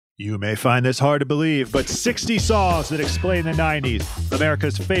You may find this hard to believe, but 60 Songs That Explain the 90s,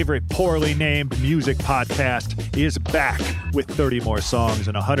 America's favorite poorly named music podcast, is back with 30 more songs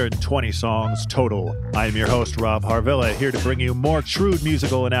and 120 songs total. I am your host, Rob Harvilla, here to bring you more shrewd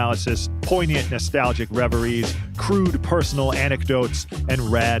musical analysis, poignant nostalgic reveries, crude personal anecdotes,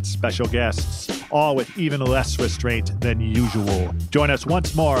 and rad special guests, all with even less restraint than usual. Join us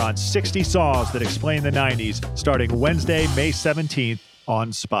once more on 60 Songs That Explain the 90s, starting Wednesday, May 17th,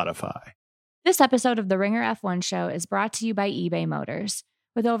 on Spotify. This episode of the Ringer F1 Show is brought to you by eBay Motors.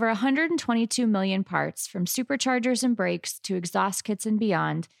 With over 122 million parts, from superchargers and brakes to exhaust kits and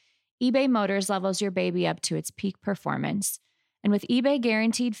beyond, eBay Motors levels your baby up to its peak performance. And with eBay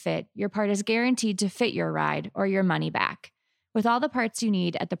Guaranteed Fit, your part is guaranteed to fit your ride or your money back. With all the parts you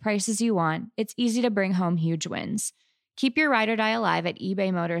need at the prices you want, it's easy to bring home huge wins. Keep your ride or die alive at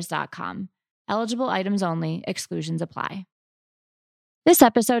ebaymotors.com. Eligible items only. Exclusions apply. This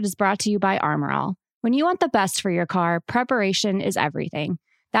episode is brought to you by Armor All. When you want the best for your car, preparation is everything.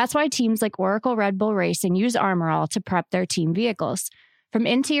 That's why teams like Oracle Red Bull Racing use Armor All to prep their team vehicles. From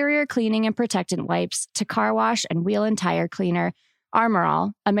interior cleaning and protectant wipes to car wash and wheel and tire cleaner, Armor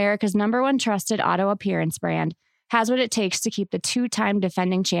All, America's #1 trusted auto appearance brand, has what it takes to keep the two-time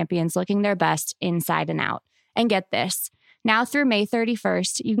defending champions looking their best inside and out. And get this. Now through May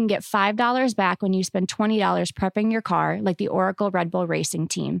 31st, you can get $5 back when you spend $20 prepping your car like the Oracle Red Bull Racing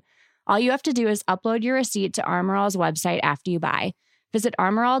team. All you have to do is upload your receipt to Armor All's website after you buy. Visit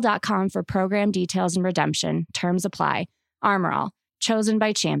armorall.com for program details and redemption. Terms apply. Armor All, chosen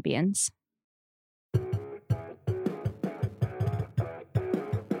by champions.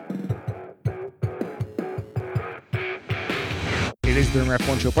 It is the Ringer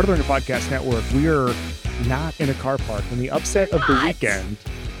F1 Show, part of the Ringer Podcast Network. We are not in a car park. In the upset of the weekend,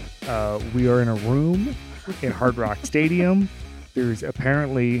 we are in a room in Hard Rock Stadium. There's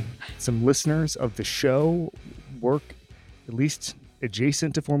apparently some listeners of the show work at least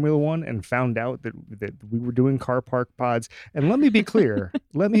adjacent to Formula One and found out that we were doing car park pods. And let me be clear.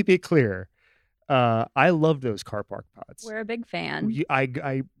 I love those car park pods. We're a big fan.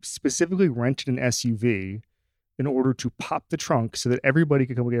 I specifically rented an SUV in order to pop the trunk so that everybody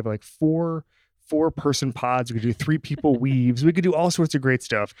could come together, like four-person pods. We could do 3 people weaves. We could do all sorts of great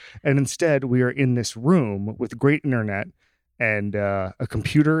stuff. And instead, we are in this room with great internet and a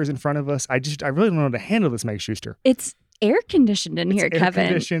computer is in front of us. I really don't know how to handle this, Meg Schuster. It's air conditioned in here,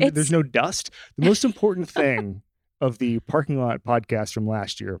 Kevin. There's no dust. The most important thing of the parking lot podcast from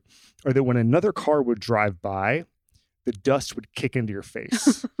last year are that when another car would drive by, the dust would kick into your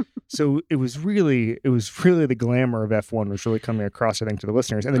face. So it was really the glamour of F1 was really coming across, I think, to the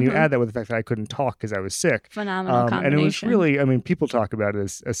listeners. And then you add that with the fact that I couldn't talk because I was sick. Phenomenal combination. And it was really, people talk about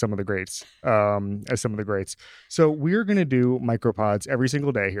it as some of the greats, So we're going to do micropods every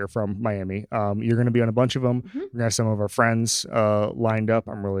single day here from Miami. You're going to be on a bunch of them. We're going to have some of our friends lined up.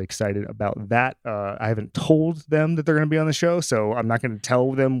 I'm really excited about that. I haven't told them that they're going to be on the show, so I'm not going to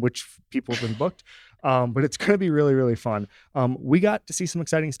tell them which people have been booked. But it's going to be really, really fun. We got to see some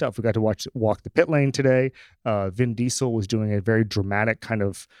exciting stuff. We got to walk the pit lane today. Vin Diesel was doing a very dramatic kind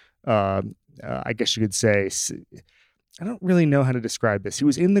of, I guess you could say, I don't really know how to describe this. He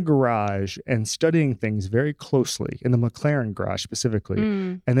was in the garage and studying things very closely, in the McLaren garage specifically.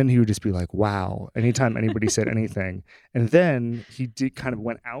 And then he would just be like, wow, anytime anybody said anything. And then he kind of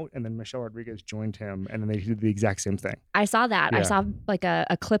went out, and then Michelle Rodriguez joined him, and then they did the exact same thing. I saw that. Yeah. I saw like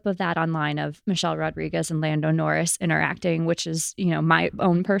a clip of that online of Michelle Rodriguez and Lando Norris interacting, which is, my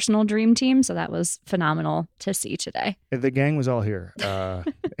own personal dream team. So that was phenomenal to see today. The gang was all here. The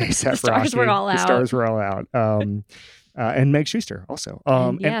stars were all out. The stars were all out. And Meg Schuster also.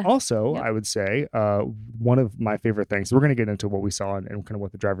 And also, Yep. I would say, one of my favorite things, we're going to get into what we saw and kind of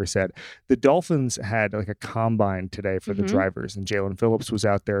what the driver said. The Dolphins had like a combine today for the drivers, and Jalen Phillips was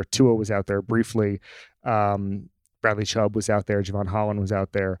out there. Tua was out there briefly. Bradley Chubb was out there. Javon Holland was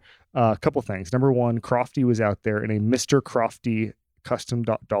out there. A couple things. Number one, Crofty was out there in a Mr. Crofty custom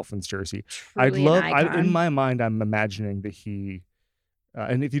Dolphins jersey. In my mind, I'm imagining that he...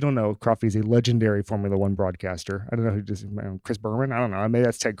 and if you don't know, Crofty is a legendary Formula One broadcaster. I don't know who does Chris Berman. I don't know. Maybe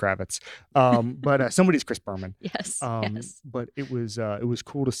that's Ted Kravitz. But somebody's Chris Berman. Yes. But it was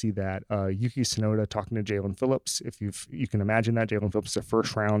cool to see that. Yuki Tsunoda talking to Jalen Phillips. If you can imagine that, Jalen Phillips is a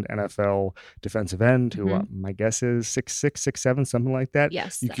first-round NFL defensive end who my guess is 6'6", 6'7", something like that.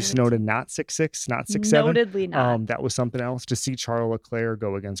 Yes. Yuki Tsunoda not 6'6", not 6'7". Notedly not. That was something else. To see Charles Leclerc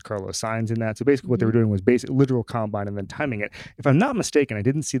go against Carlos Sainz in that. So basically what they were doing was literal combine and then timing it. If I'm not mistaken, I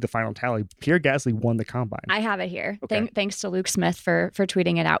didn't see the final tally. Pierre Gasly won the combine. I have it here. Okay. Thanks to Luke Smith for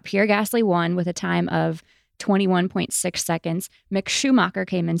tweeting it out. Pierre Gasly won with a time of 21.6 seconds. Mick Schumacher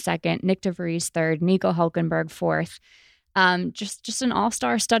came in second, Nick de Vries third, Nico Hulkenberg fourth. Just an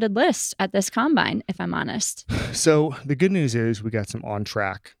all-star studded list at this combine, if I'm honest. So the good news is we got some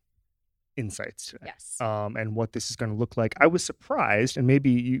on-track insights today. Yes. And what this is going to look like. I was surprised, and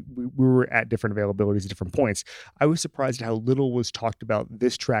maybe we were at different availabilities at different points. I was surprised at how little was talked about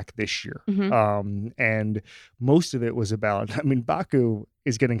this track this year. And most of it was about, Baku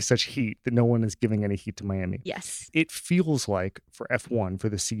is getting such heat that no one is giving any heat to Miami. Yes. It feels like for F1 for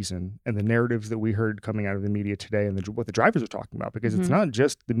the season and the narratives that we heard coming out of the media today and what the drivers are talking about, because it's not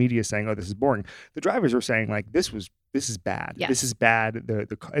just the media saying, oh, this is boring. The drivers are saying like, this is bad. Yes. This is bad.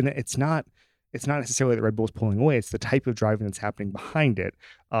 And it's not necessarily that Red Bull's pulling away. It's the type of driving that's happening behind it,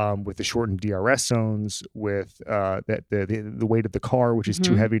 with the shortened DRS zones, with the weight of the car, which is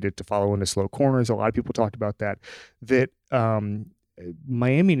too heavy to follow into slow corners. A lot of people talked about that.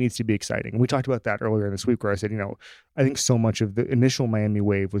 Miami needs to be exciting. And we talked about that earlier in this week where I said, I think so much of the initial Miami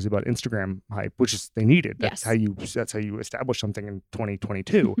wave was about Instagram hype, which is they needed. That's how you establish something in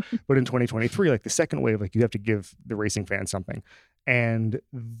 2022. But in 2023, like the second wave, like you have to give the racing fans something. And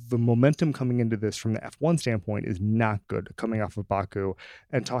the momentum coming into this from the F1 standpoint is not good, coming off of Baku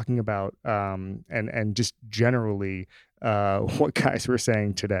and talking about and just generally what guys were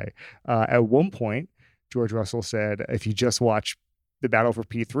saying today. At one point, George Russell said, if you just watch the battle for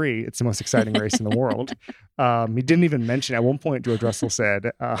P3, it's the most exciting race in the world. He didn't even mention, at one point, George Russell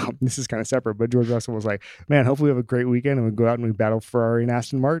said, this is kind of separate, but George Russell was like, man, hopefully we have a great weekend and we go out and we battle Ferrari and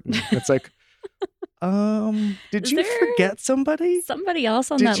Aston Martin. It's like, did you forget somebody? Somebody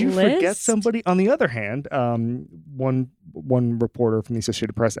else on that list? Did you forget somebody? On the other hand, one reporter from the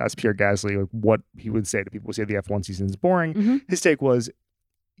Associated Press asked Pierre Gasly like, what he would say to people who say the F1 season is boring. His take was,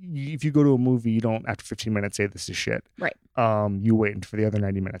 if you go to a movie, you don't after 15 minutes say this is shit. Right. You wait for the other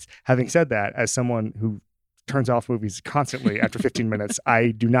 90 minutes. Having said that, as someone who turns off movies constantly after 15 minutes, I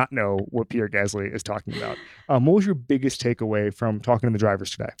do not know what Pierre Gasly is talking about. What was your biggest takeaway from talking to the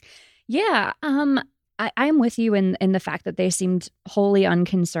drivers today? Yeah. I'm with you in the fact that they seemed wholly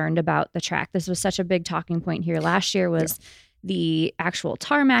unconcerned about the track. This was such a big talking point here. Last year was the actual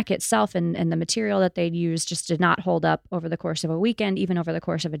tarmac itself and the material that they'd used just did not hold up over the course of a weekend, even over the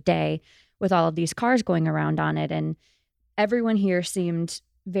course of a day with all of these cars going around on it. And everyone here seemed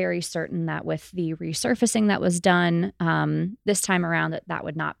very certain that with the resurfacing that was done this time around, that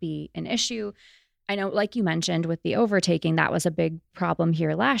would not be an issue. I know, like you mentioned, with the overtaking, that was a big problem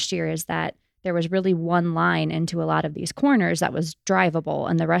here last year, is that there was really one line into a lot of these corners that was drivable,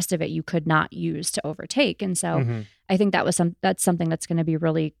 and the rest of it you could not use to overtake. And so I think that's something that's going to be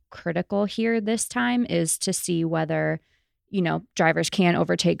really critical here this time, is to see whether, drivers can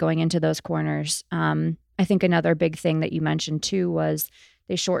overtake going into those corners. I think another big thing that you mentioned too was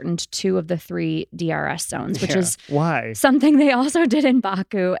they shortened 2 of the 3 DRS zones, which is something they also did in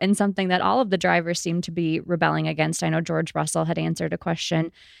Baku and something that all of the drivers seem to be rebelling against. I know George Russell had answered a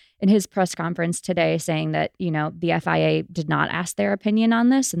question in his press conference today saying that, the FIA did not ask their opinion on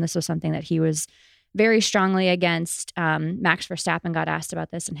this. And this was something that he was very strongly against. Max Verstappen got asked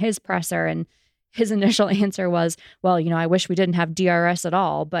about this in his presser, and his initial answer was, well, I wish we didn't have DRS at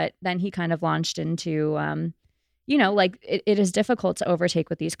all. But then he kind of launched into, it is difficult to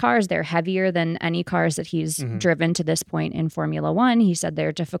overtake with these cars. They're heavier than any cars that he's driven to this point in Formula One. He said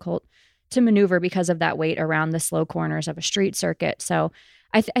they're difficult to maneuver because of that weight around the slow corners of a street circuit. So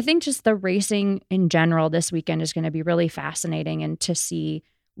I think just the racing in general this weekend is going to be really fascinating, and to see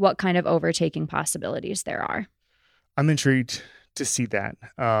what kind of overtaking possibilities there are. I'm intrigued to see that.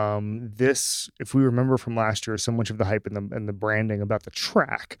 This, if we remember from last year, so much of the hype and the branding about the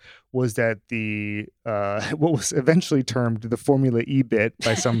track was that the what was eventually termed the Formula E bit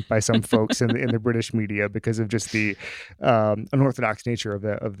by some folks in the British media, because of just the unorthodox nature of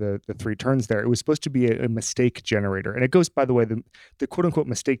the 3 turns there. It was supposed to be a mistake generator, and it goes, by the way, the quote unquote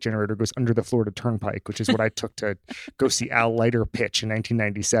mistake generator goes under the Florida Turnpike, which is what I took to go see Al Leiter pitch in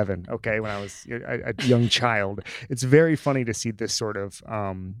 1997. Okay, when I was a young child. It's very funny to see this sort of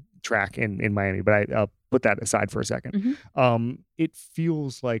track in Miami, but I'll put that aside for a second. It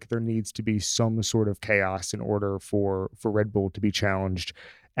feels like there needs to be some sort of chaos in order for Red Bull to be challenged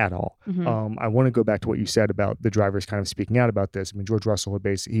at all. I want to go back to what you said about the drivers kind of speaking out about this. I mean, George Russell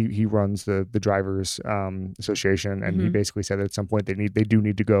he runs the drivers association, and he basically said that at some point they do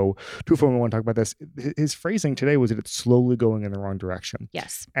need to go to a Formula One, talk about this. His phrasing today was that it's slowly going in the wrong direction.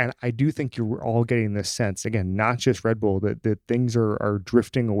 Yes. And I do think you're all getting this sense, again, not just Red Bull, that things are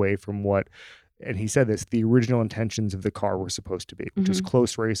drifting away from what, and he said this, the original intentions of the car were supposed to be, which is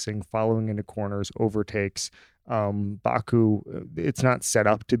close racing, following into corners, overtakes, Baku, it's not set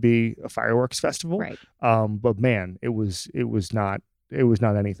up to be a fireworks festival. Right. But man, it was not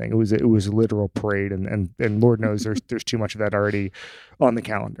anything. It was a literal parade, and Lord knows there's too much of that already on the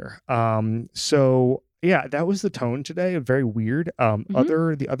calendar. So yeah, that was the tone today. Very weird.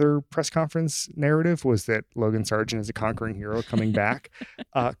 The other press conference narrative was that Logan Sargent is a conquering hero coming back.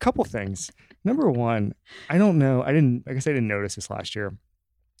 A couple things. Number one, I don't know. I guess I didn't notice this last year.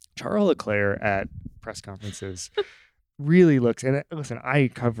 Charles Leclerc at press conferences really looks, and listen, I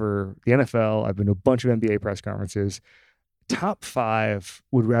cover the NFL. I've been to a bunch of NBA press conferences. Top 5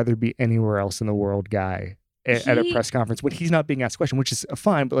 would rather be anywhere else in the world guy at a press conference when he's not being asked a question, which is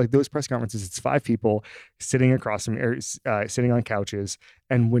fine. But like those press conferences, it's 5 people sitting across from, sitting on couches.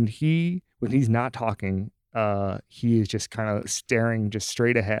 And when he's not talking, he is just kind of staring just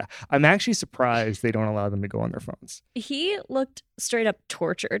straight ahead. I'm actually surprised they don't allow them to go on their phones. He looked straight up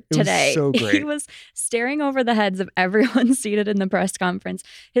tortured today. It was so great. He was staring over the heads of everyone seated in the press conference.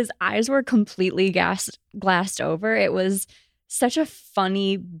 His eyes were completely glassed over. It was such a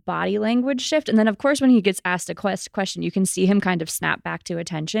funny body language shift. And then, of course, when he gets asked a question, you can see him kind of snap back to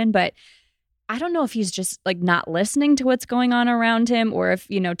attention. But I don't know if he's just like not listening to what's going on around him, or if,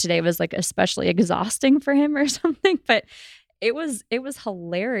 today was like especially exhausting for him or something. But it was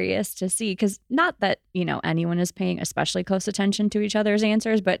hilarious to see, because not that, anyone is paying especially close attention to each other's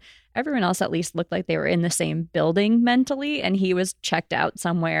answers, but everyone else at least looked like they were in the same building mentally, and he was checked out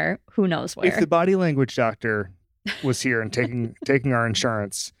somewhere, who knows where. If the body language doctor was here and taking our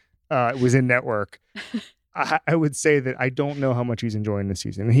insurance, was in network, I would say that I don't know how much he's enjoying this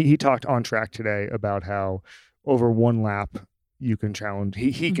season. He talked on track today about how over one lap you can challenge,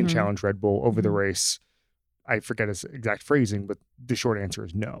 he can challenge Red Bull over the race. I forget his exact phrasing, but the short answer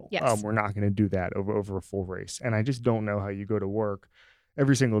is no. Yes. We're not going to do that over a full race. And I just don't know how you go to work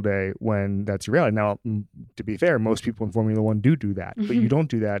every single day when that's your reality. Now, to be fair, most people in Formula One do that, but you don't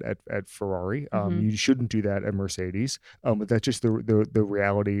do that at Ferrari. You shouldn't do that at Mercedes. But that's just the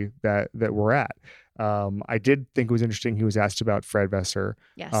reality that we're at. I did think it was interesting. He was asked about Fred Vasseur.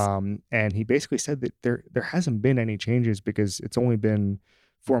 Yes. And he basically said that there hasn't been any changes because it's only been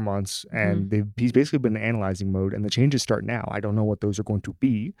 4 months, and he's basically been in analyzing mode, and the changes start now. I don't know what those are going to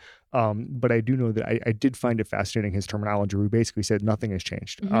be, but I do know that I did find it fascinating, his terminology, where he basically said nothing has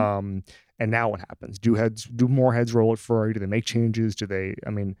changed. And now what happens? Do more heads roll at Ferrari? Do they make changes?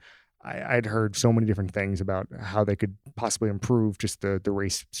 I'd heard so many different things about how they could possibly improve just the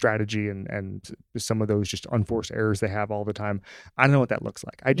race strategy and some of those just unforced errors they have all the time. I don't know what that looks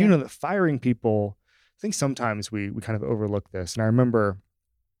like. I do know that firing people, I think sometimes we kind of overlook this. And I remember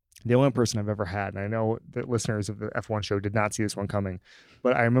the only person I've ever had, and I know that listeners of the F1 show did not see this one coming,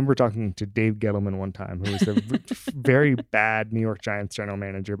 but I remember talking to Dave Gettleman one time, who was the very bad New York Giants general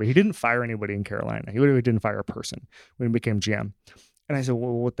manager, but he didn't fire anybody in Carolina. He literally didn't fire a person when he became GM. And I said,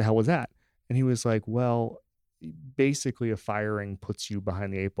 well, what the hell was that? And he was like, well, basically a firing puts you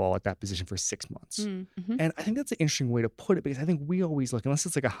behind the 8 ball at that position for 6 months. And I think that's an interesting way to put it, because I think we always look, unless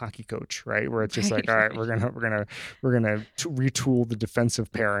it's like a hockey coach, right, where it's just like, all right, we're gonna retool the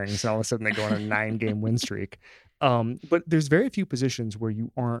defensive pairings, and all of a sudden they go on a 9-game win streak. But there's very few positions where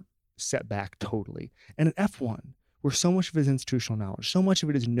you aren't set back totally. And in F1, where so much of it is institutional knowledge, so much of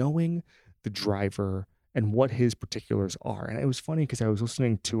it is knowing the driver and what his particulars are. And it was funny because I was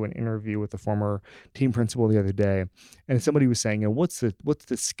listening to an interview with a former team principal the other day, and somebody was saying, what's the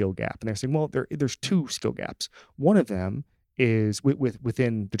skill gap? And they're saying, well, there's 2 skill gaps. One of them is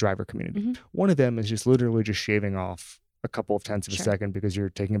within the driver community. One of them is just literally just shaving off a couple of tenths of a second because you're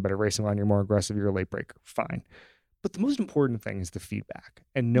taking a better racing line, you're more aggressive, you're a late breaker. Fine. But the most important thing is the feedback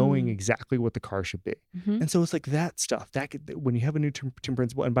and knowing exactly what the car should be. And so it's like that stuff, when you have a new team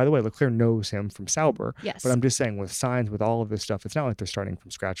principal, and by the way, Leclerc knows him from Sauber, yes. But I'm just saying with signs, with all of this stuff, it's not like they're starting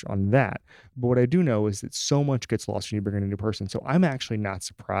from scratch on that. But what I do know is that so much gets lost when you bring in a new person. So I'm actually not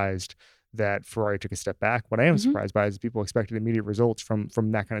surprised that Ferrari took a step back. What I am surprised by is people expected immediate results from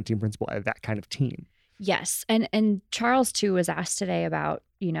that kind of team principal at that kind of team. Yes. And Charles, too, was asked today about,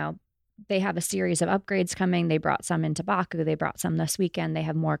 they have a series of upgrades coming. They brought some into Baku. They brought some this weekend. They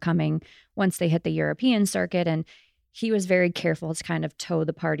have more coming once they hit the European circuit. And he was very careful to kind of toe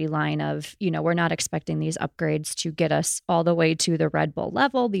the party line of, we're not expecting these upgrades to get us all the way to the Red Bull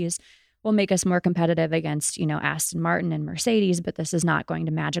level. These will make us more competitive against, Aston Martin and Mercedes, but this is not going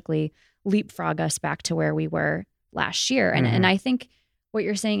to magically leapfrog us back to where we were last year. And I think what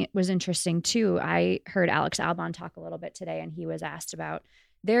you're saying was interesting too. I heard Alex Albon talk a little bit today, and he was asked about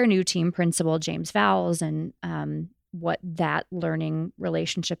their new team principal, James Vowles, and what that learning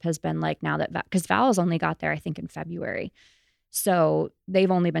relationship has been like now that, because Vowles only got there, I think, in February. So they've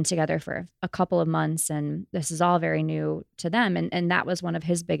only been together for a couple of months, and this is all very new to them. And that was one of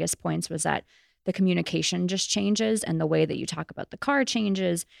his biggest points, was that the communication just changes, and the way that you talk about the car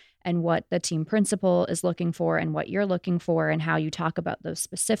changes, and what the team principal is looking for and what you're looking for, and how you talk about those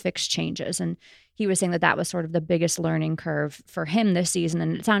specifics changes. And he was saying that that was sort of the biggest learning curve for him this season.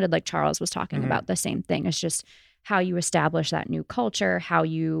 And it sounded like Charles was talking about the same thing. It's just how you establish that new culture, how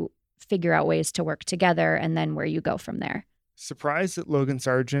you figure out ways to work together, and then where you go from there. Surprised that Logan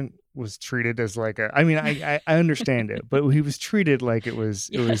Sargent was treated as like I understand it, but he was treated like it was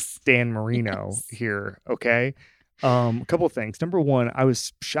Dan Marino here. Okay. A couple of things. Number one, I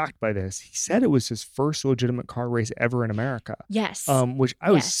was shocked by this. He said it was his first legitimate car race ever in America. Yes. Which I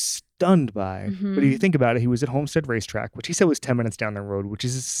was stunned by. But if you think about it, he was at Homestead Racetrack, which he said was 10 minutes down the road, which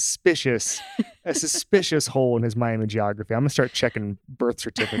is a suspicious hole in his Miami geography. I'm gonna start checking birth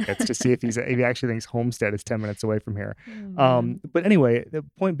certificates to see if he actually thinks Homestead is 10 minutes away from here. But anyway, the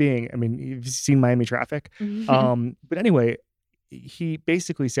point being, I mean, you've seen Miami traffic. But anyway, he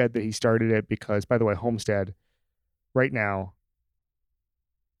basically said that he started it because, by the way, Homestead right now,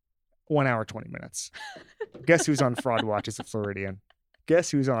 1 hour, 20 minutes. Guess who's on Fraud Watch as a Floridian?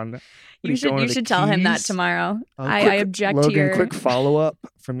 Guess who's on? You should tell him that tomorrow. I object Logan, to your quick follow-up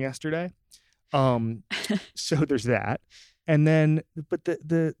from yesterday. So there's that. And then, but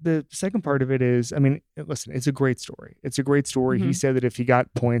the second part of it is, I mean, listen, it's a great story. It's a great story. He said that if he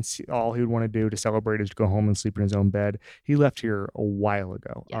got points, all he would want to do to celebrate is to go home and sleep in his own bed. He left here a while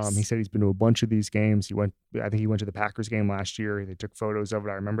ago. Yes. He said he's been to a bunch of these games. I think he went to the Packers game last year. They took photos of it.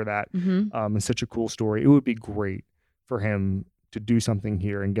 I remember that. It's such a cool story. It would be great for him to do something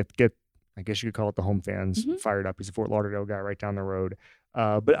here and get I guess you could call it the home fans fired up. He's a Fort Lauderdale guy right down the road.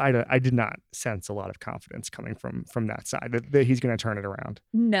 But I did not sense a lot of confidence coming from that side that he's going to turn it around.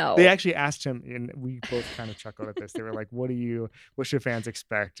 No. They actually asked him, and we both kind of chuckled at this. They were like, what should fans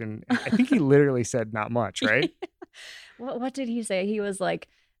expect? And I think he literally said not much, right? What did he say? He was like,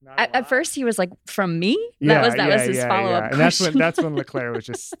 at first he was like, from me? That was his follow-up question. And that's when Leclerc was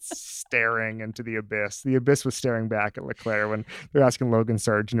just staring into the abyss. The abyss was staring back at Leclerc when they're asking Logan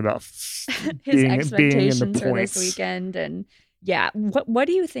Sargent about his expectations being in the for this weekend. And yeah, what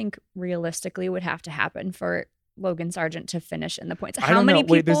do you think realistically would have to happen for Logan Sargent to finish in the points? I don't know.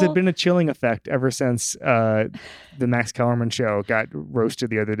 Wait, there's been a chilling effect ever since the Max Kellerman show got roasted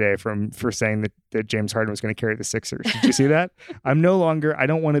the other day for saying that James Harden was going to carry the Sixers. Did you see that? I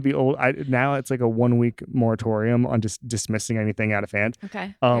don't want to be old. Now it's like a 1 week moratorium on just dismissing anything out of hand.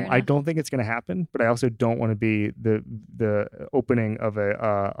 Okay. I don't think it's going to happen, but I also don't want to be the opening of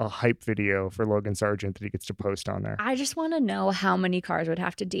a hype video for Logan Sargent that he gets to post on there. I just want to know how many cars would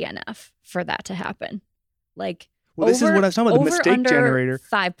have to DNF for that to happen. Like, this is what I was talking about. The mistake generator.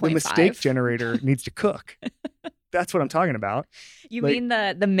 5.5. The mistake generator needs to cook. That's what I'm talking about. You mean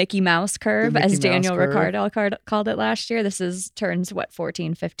the Mickey Mouse curve, as Daniel Ricciardo called it last year? This is turns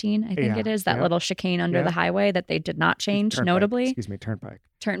 14, 15, I think it is. That little chicane under the highway that they did not change, notably. Excuse me, Turnpike.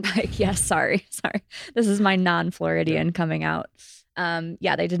 Turnpike, yes, sorry. This is my non-Floridian coming out.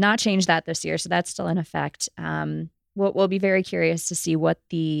 They did not change that this year, so that's still in effect. We'll be very curious to see what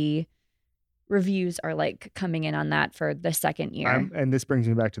the reviews are like coming in on that for the second year. And this brings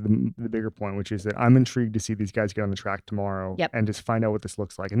me back to the bigger point, which is that I'm intrigued to see these guys get on the track tomorrow and just find out what this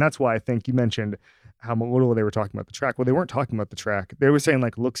looks like. And that's why I think you mentioned how little they were talking about the track. Well, they weren't talking about the track. They were saying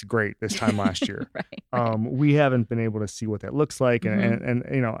like, looks great this time last year. Right. We haven't been able to see what that looks like. And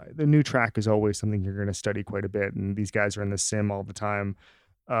you know, the new track is always something you're going to study quite a bit. And these guys are in the sim all the time.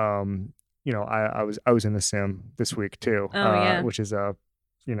 You know, I was in the sim this week too, which is a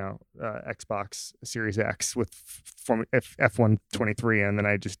Xbox Series X with F1 23, and then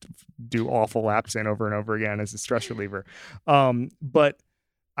I just do awful laps in over and over again as a stress reliever. But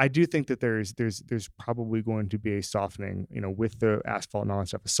I do think that there's probably going to be a softening, you know, with the asphalt and all that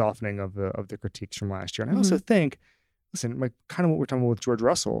stuff, a softening of the critiques from last year. And I also think, listen, like kind of what we're talking about with George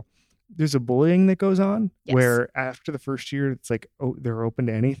Russell, there's a bullying that goes on where after the first year, it's like, oh, they're open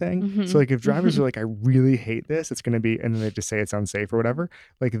to anything. So like if drivers are like, I really hate this, it's going to be, and then they just say it's unsafe or whatever,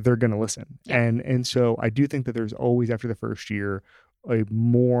 like they're going to listen. And so I do think that there's always after the first year, it's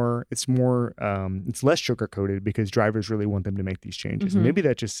less sugar coated because drivers really want them to make these changes. And maybe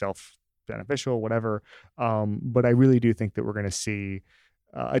that's just self beneficial, whatever. But I really do think that we're going to see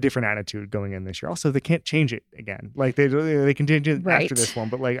a different attitude going in this year. Also, they can't change it again. Like they can change it after this one,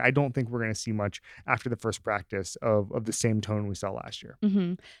 but like I don't think we're going to see much after the first practice of the same tone we saw last year.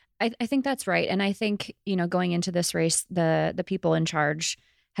 I think that's right, and I think, you know, going into this race, the people in charge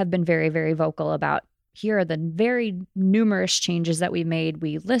have been very, very vocal about here are the very numerous changes that we made.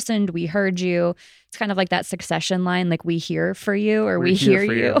 We listened, we heard you. It's kind of like that Succession line, like we hear for you, or we hear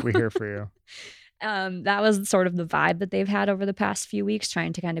you. We hear for you. That was sort of the vibe that they've had over the past few weeks,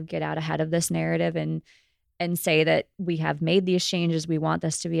 trying to kind of get out ahead of this narrative and say that we have made these changes. We want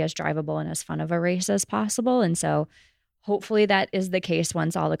this to be as drivable and as fun of a race as possible. And so hopefully that is the case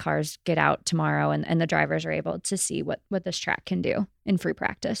once all the cars get out tomorrow and the drivers are able to see what this track can do in free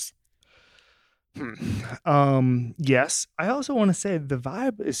practice. Yes. I also want to say the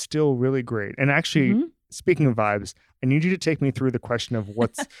vibe is still really great. And actually, speaking of vibes, I need you to take me through the question of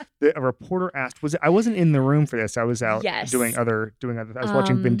what's a reporter asked. I wasn't in the room for this. I was out doing other. I was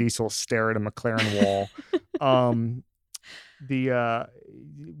watching Vin Diesel stare at a McLaren wall.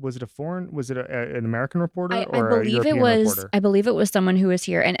 Was it an American reporter or a European reporter? I believe it was someone who was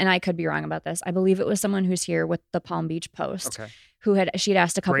here, and I could be wrong about this. I believe it was someone who's here with the Palm Beach Post, she'd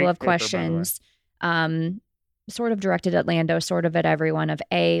asked a couple of questions, sort of directed at Lando, sort of at everyone of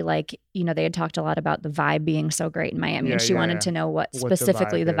they had talked a lot about the vibe being so great in Miami, and she wanted to know what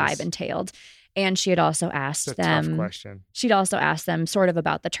specifically the vibe entailed. And she had also asked them, tough question. She'd also asked them sort of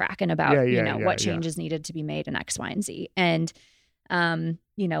about the track and about, what changes needed to be made in X, Y, and Z. And,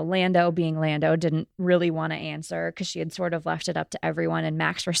 Lando being Lando didn't really want to answer because she had sort of left it up to everyone. And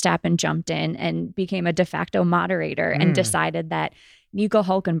Max Verstappen jumped in and became a de facto moderator and decided that Nico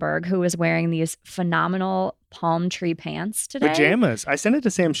Hülkenberg, who was wearing these phenomenal palm tree pants today. Pajamas. I sent it to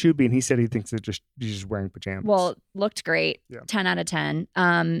Sam Shuby and he said he thinks he's just wearing pajamas. Well, looked great. 10 out of 10.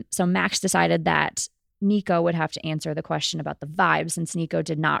 So Max decided that Nico would have to answer the question about the vibe, since Nico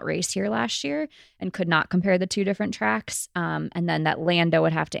did not race here last year and could not compare the two different tracks. And then that Lando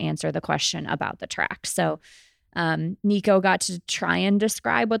would have to answer the question about the track. So Nico got to try and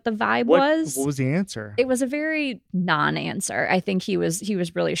describe what the vibe was. What was the answer? It was a very non-answer. I think he was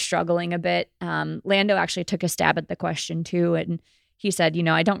really struggling a bit. Lando actually took a stab at the question too, and he said,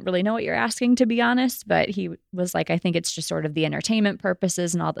 I don't really know what you're asking, to be honest, but he was like, I think it's just sort of the entertainment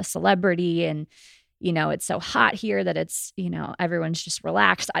purposes and all the celebrity, and it's so hot here that it's, everyone's just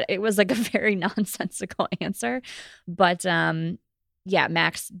relaxed. It was like a very nonsensical answer, but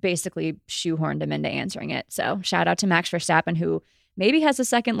Max basically shoehorned him into answering it. So shout out to Max Verstappen, who maybe has a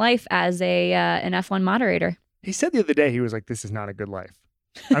second life as an F1 moderator. He said the other day, he was like, this is not a good life.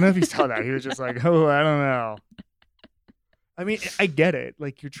 I don't know if you saw that. He was just like, oh, I don't know. I mean, I get it.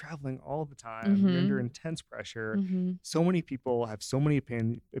 Like, you're traveling all the time. You're under intense pressure. So many people have so many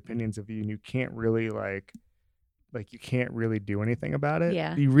opinions of you, and you can't really you can't really do anything about it.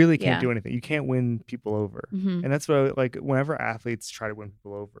 Yeah. You really can't do anything. You can't win people over. And that's what, whenever athletes try to win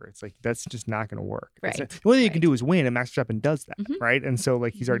people over, it's like, that's just not going to work. Right. The only thing you can do is win, and Max Verstappen does that, right? And so,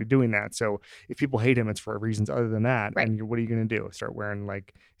 he's already doing that. So if people hate him, it's for reasons other than that. Right. And what are you going to do? Start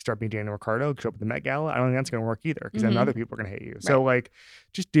being Daniel Ricciardo, show up at the Met Gala? I don't think that's going to work either, because then other people are going to hate you. Right. So,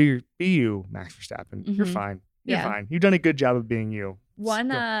 just be you, Max Verstappen. You're fine. You're fine. You've done a good job of being you.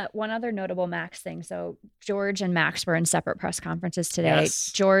 One other notable Max thing. So George and Max were in separate press conferences today.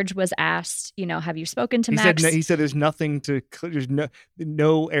 Yes. George was asked, have you spoken to Max? He said there's nothing to clear. There's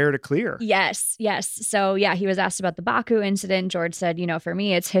no air to clear. Yes. So he was asked about the Baku incident. George said, for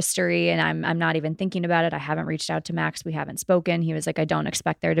me, it's history, and I'm not even thinking about it. I haven't reached out to Max. We haven't spoken. He was like, I don't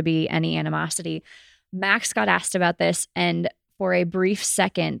expect there to be any animosity. Max got asked about this, and for a brief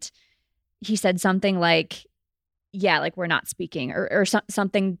second, he said something like, we're not speaking, or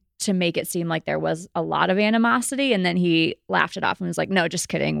something to make it seem like there was a lot of animosity. And then he laughed it off and was like, no, just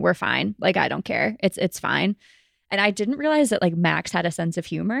kidding. We're fine. I don't care. It's fine. And I didn't realize that Max had a sense of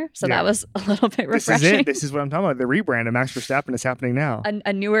humor. So that was a little bit refreshing. This is it. This is what I'm talking about. The rebrand of Max Verstappen is happening now.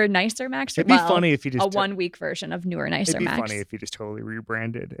 A newer, nicer Max? It'd be funny if he just... A 1 week version of newer, nicer Max. It'd be funny if he just totally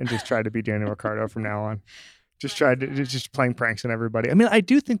rebranded and just tried to be Daniel Ricciardo from now on. Just playing pranks on everybody. I mean, I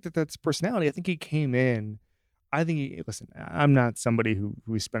do think that's personality. I think he came in... listen, I'm not somebody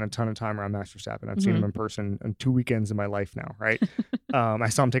who spent a ton of time around Max Verstappen. I've seen him in person on 2 weekends in my life now, right? I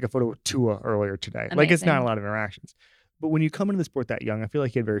saw him take a photo with Tua earlier today. Amazing. It's not a lot of interactions. But when you come into the sport that young, I feel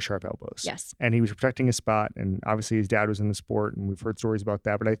like he had very sharp elbows. Yes. And he was protecting his spot. And obviously his dad was in the sport, and we've heard stories about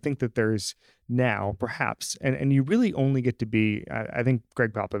that. But I think that there's now, perhaps, and you really only get to be, I think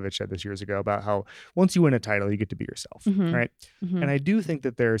Greg Popovich said this years ago about how once you win a title, you get to be yourself, right? And I do think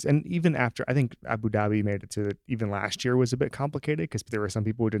that and even after, I think Abu Dhabi made it to that even last year was a bit complicated because there were some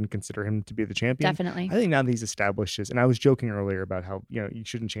people who didn't consider him to be the champion. Definitely. I think now that he's established and I was joking earlier about how, you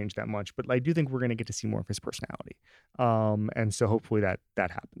shouldn't change that much, but I do think we're going to get to see more of his personality. And so hopefully that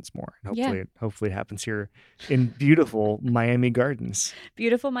happens more. And hopefully it happens here in beautiful Miami Gardens.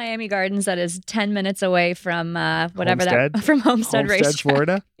 Beautiful Miami Gardens that is 10 minutes away from Homestead, Homestead Racetrack.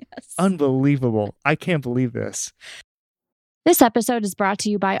 Florida. Yes. Unbelievable. I can't believe this. This episode is brought to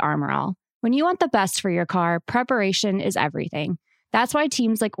you by Armor All. When you want the best for your car, preparation is everything. That's why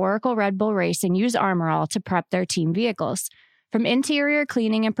teams like Oracle Red Bull Racing use Armor All to prep their team vehicles. From interior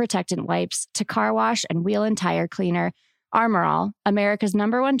cleaning and protectant wipes to car wash and wheel and tire cleaner, Armor All, America's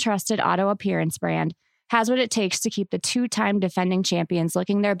 #1 trusted auto appearance brand, has what it takes to keep the 2-time defending champions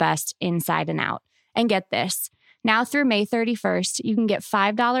looking their best inside and out. And get this, now through May 31st, you can get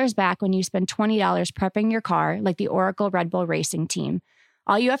 $5 back when you spend $20 prepping your car like the Oracle Red Bull Racing team.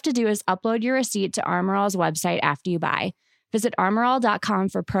 All you have to do is upload your receipt to Armor All's website after you buy. Visit armorall.com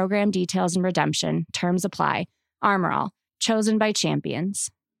for program details and redemption. Terms apply. Armor All. Chosen by champions.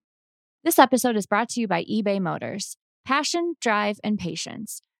 This episode is brought to you by eBay Motors. Passion, drive, and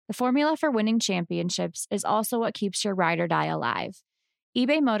patience. The formula for winning championships is also what keeps your ride or die alive.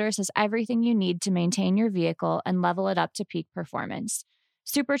 eBay Motors has everything you need to maintain your vehicle and level it up to peak performance.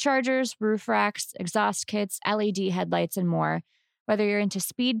 Superchargers, roof racks, exhaust kits, LED headlights, and more. Whether you're into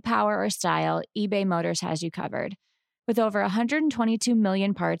speed, power, or style, eBay Motors has you covered. With over 122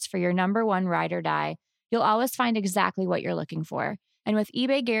 million parts for your #1 ride or die, you'll always find exactly what you're looking for. And with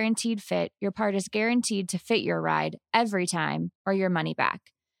eBay Guaranteed Fit, your part is guaranteed to fit your ride every time or your money back.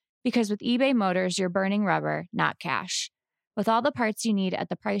 Because with eBay Motors, you're burning rubber, not cash. With all the parts you need at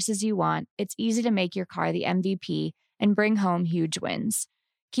the prices you want, it's easy to make your car the MVP and bring home huge wins.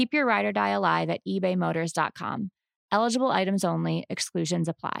 Keep your ride or die alive at ebaymotors.com. Eligible items only. Exclusions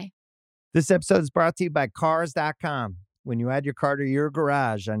apply. This episode is brought to you by Cars.com. When you add your car to your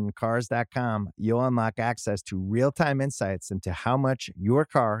garage on Cars.com, you'll unlock access to real-time insights into how much your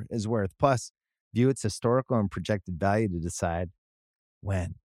car is worth. Plus, view its historical and projected value to decide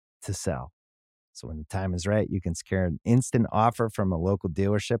when to sell. So when the time is right, you can secure an instant offer from a local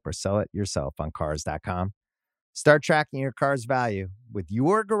dealership or sell it yourself on Cars.com. Start tracking your car's value with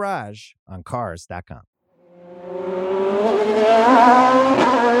your garage on Cars.com.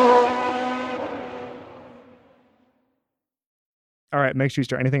 All right, Meg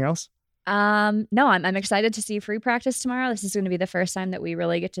Schuster, anything else? No, I'm excited to see free practice tomorrow. This is going to be the first time that we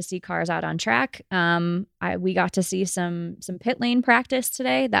really get to see cars out on track. We got to see some pit lane practice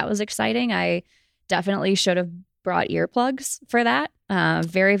today. That was exciting. I definitely should have brought earplugs for that.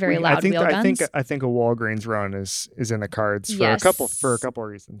 Very, very loud wheel guns. I think a Walgreens run is in the cards for a couple of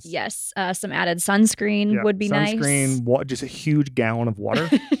reasons. Yes, some added sunscreen would be nice. Sunscreen, just a huge gallon of water.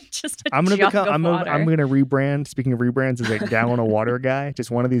 Just I'm gonna rebrand. Speaking of rebrands, as a gallon of water guy. Just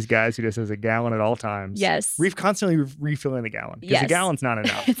one of these guys who just has a gallon at all times. Yes, constantly refilling the gallon because a gallon's not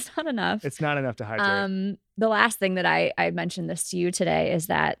enough. It's not enough. It's not enough to hydrate. The last thing that I mentioned this to you today is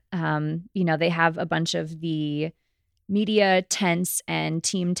that they have a bunch of the media tents and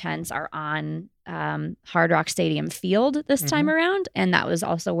team tents are on Hard Rock Stadium field this time around, and that was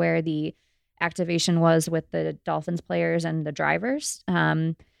also where the activation was with the Dolphins players and the drivers.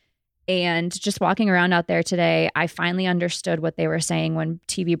 And just walking around out there today, I finally understood what they were saying when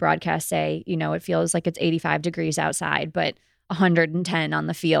TV broadcasts say, it feels like it's 85 degrees outside, but 110 on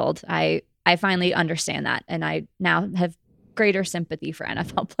the field. I finally understand that, and I now have greater sympathy for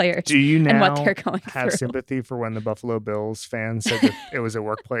NFL players. Do you now and what they're going have through. Sympathy for when the Buffalo Bills fans said that it was a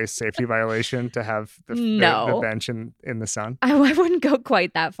workplace safety violation to have the bench in the sun? I wouldn't go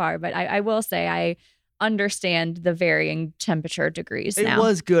quite that far, but I will say I understand the varying temperature degrees now. It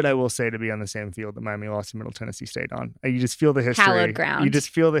was good, I will say, to be on the same field that Miami lost to Middle Tennessee State on. You just feel the history. Hallowed ground. You just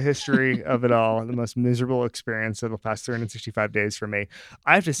feel the history of it all. The most miserable experience of the past 365 days for me.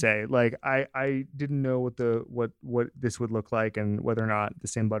 I have to say, I didn't know what this would look like and whether or not the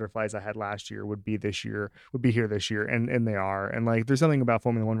same butterflies I had last year would be here this year, and they are. And there's something about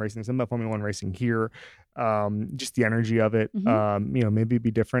Formula One racing. Something about Formula One racing here. Just the energy of it. Maybe it'd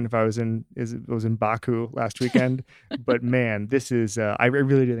be different if I was in Baku last weekend, but man, this is I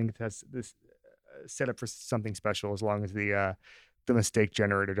really do think that's this set up for something special as long as the mistake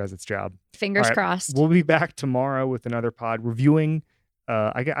generator does its job. Fingers crossed. We'll be back tomorrow with another pod reviewing.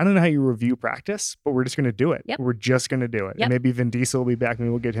 I don't know how you review practice, but we're just going to do it. Yep. We're just going to do it. Yep. And maybe Vin Diesel will be back. Maybe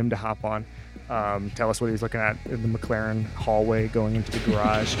we'll get him to hop on, tell us what he was looking at in the McLaren hallway going into the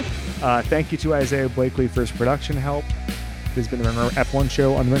garage. Thank you to Isaiah Blakely for his production help. This has been the Ringer F1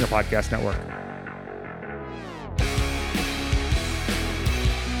 Show on the Ringer Podcast Network.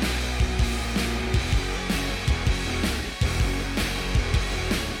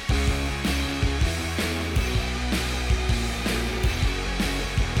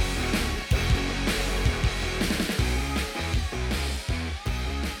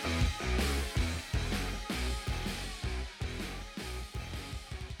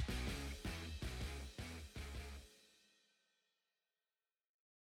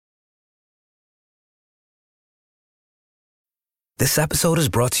 This episode is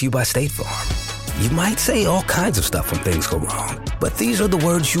brought to you by State Farm. You might say all kinds of stuff when things go wrong, but these are the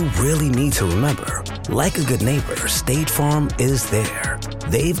words you really need to remember. Like a good neighbor, State Farm is there.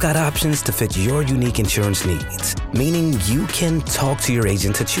 They've got options to fit your unique insurance needs, meaning you can talk to your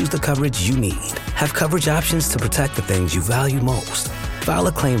agent to choose the coverage you need, have coverage options to protect the things you value most, file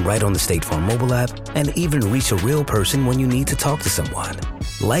a claim right on the State Farm mobile app, and even reach a real person when you need to talk to someone.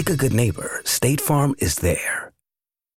 Like a good neighbor, State Farm is there.